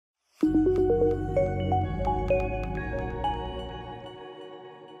Hello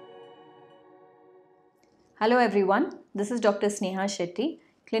everyone, this is Dr. Sneha Shetty,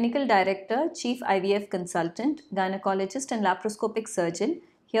 Clinical Director, Chief IVF Consultant, Gynecologist and Laparoscopic Surgeon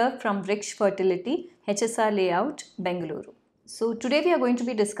here from Vriksh Fertility, HSR Layout, Bengaluru. So today we are going to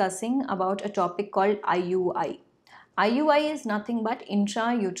be discussing about a topic called IUI. IUI is nothing but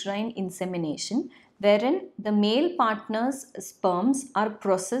intrauterine insemination, wherein the male partner's sperms are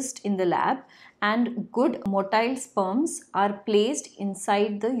processed in the lab and good motile sperms are placed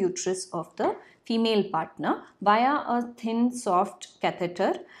inside the uterus of the female partner via a thin soft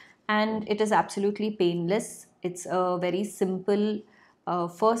catheter, and it is absolutely painless. It's a very simple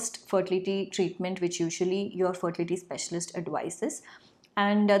first fertility treatment which usually your fertility specialist advises,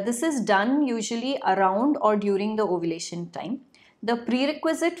 and this is done usually around or during the ovulation time. The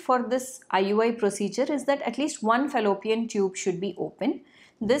prerequisite for this IUI procedure is that at least one fallopian tube should be open.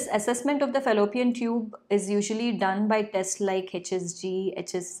 This assessment of the fallopian tube is usually done by tests like HSG,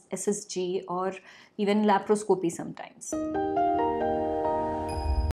 SSG, or even laparoscopy sometimes.